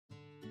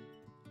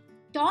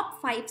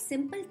Top 5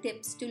 simple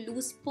tips to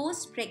lose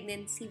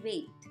post-pregnancy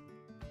weight.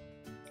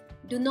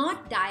 Do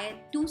not diet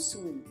too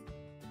soon.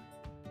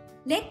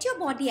 Let your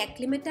body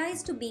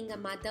acclimatize to being a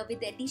mother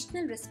with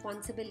additional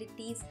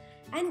responsibilities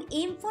and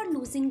aim for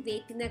losing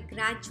weight in a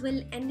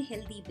gradual and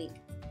healthy way.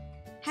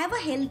 Have a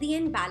healthy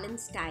and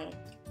balanced diet.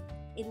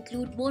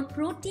 Include more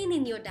protein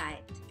in your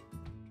diet.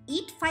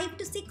 Eat 5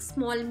 to 6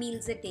 small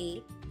meals a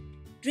day.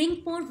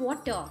 Drink more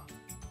water.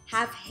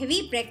 Have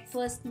heavy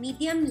breakfast,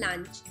 medium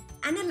lunch,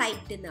 and a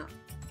light dinner.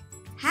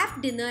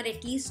 Have dinner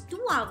at least 2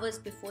 hours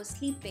before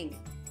sleeping.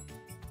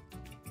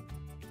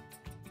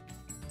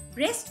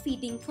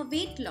 Breastfeeding for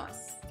weight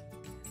loss.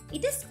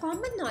 It is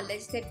common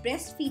knowledge that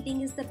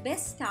breastfeeding is the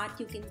best start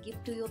you can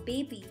give to your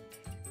baby.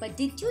 But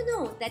did you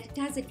know that it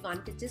has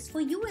advantages for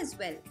you as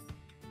well?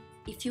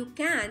 If you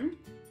can,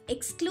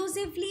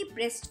 exclusively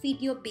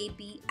breastfeed your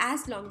baby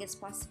as long as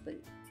possible.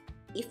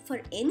 If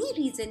for any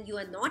reason you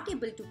are not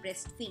able to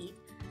breastfeed,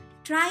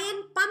 try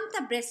and pump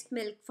the breast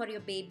milk for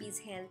your baby's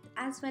health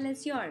as well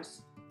as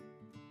yours.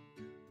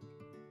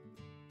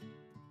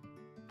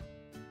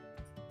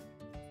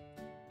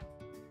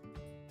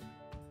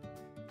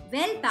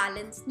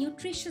 Well-balanced,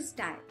 nutritious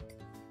diet.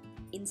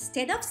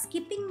 Instead of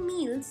skipping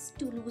meals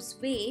to lose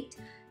weight,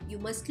 you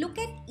must look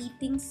at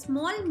eating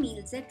small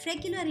meals at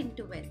regular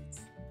intervals.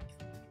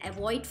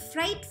 Avoid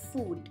fried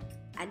food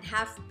and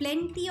have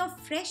plenty of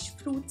fresh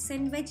fruits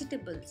and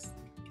vegetables.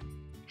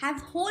 Have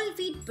whole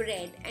wheat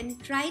bread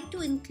and try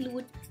to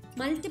include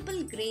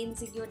multiple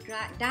grains in your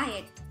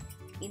diet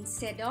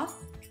instead of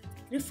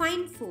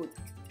refined food.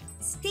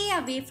 Stay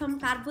away from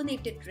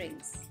carbonated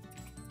drinks.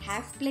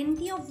 Have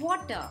plenty of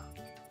water.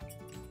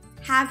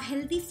 Have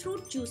healthy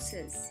fruit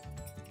juices.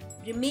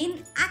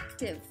 Remain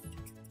active.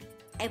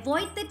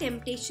 Avoid the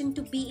temptation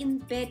to be in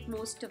bed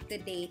most of the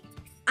day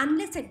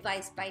unless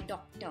advised by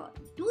doctor.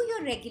 Do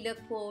your regular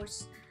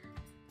course.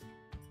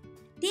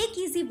 Take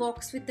easy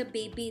walks with the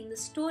baby in the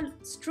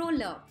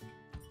stroller.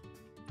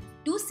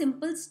 Do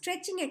simple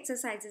stretching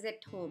exercises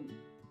at home.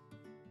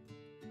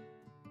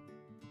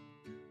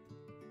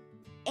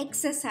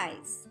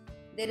 Exercise.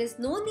 There is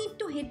no need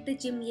to hit the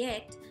gym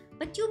yet,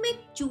 but you may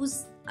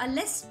choose a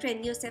less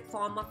strenuous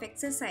form of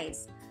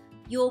exercise.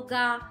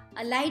 Yoga,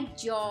 a light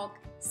jog,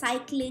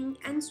 cycling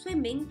and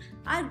swimming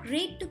are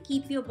great to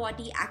keep your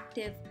body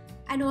active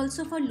and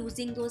also for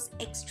losing those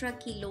extra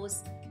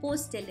kilos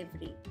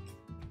post-delivery.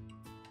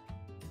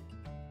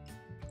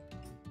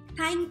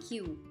 Thank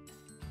you.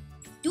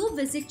 Do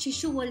visit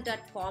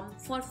shishuworld.com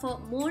for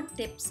more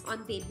tips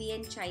on baby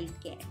and child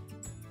care.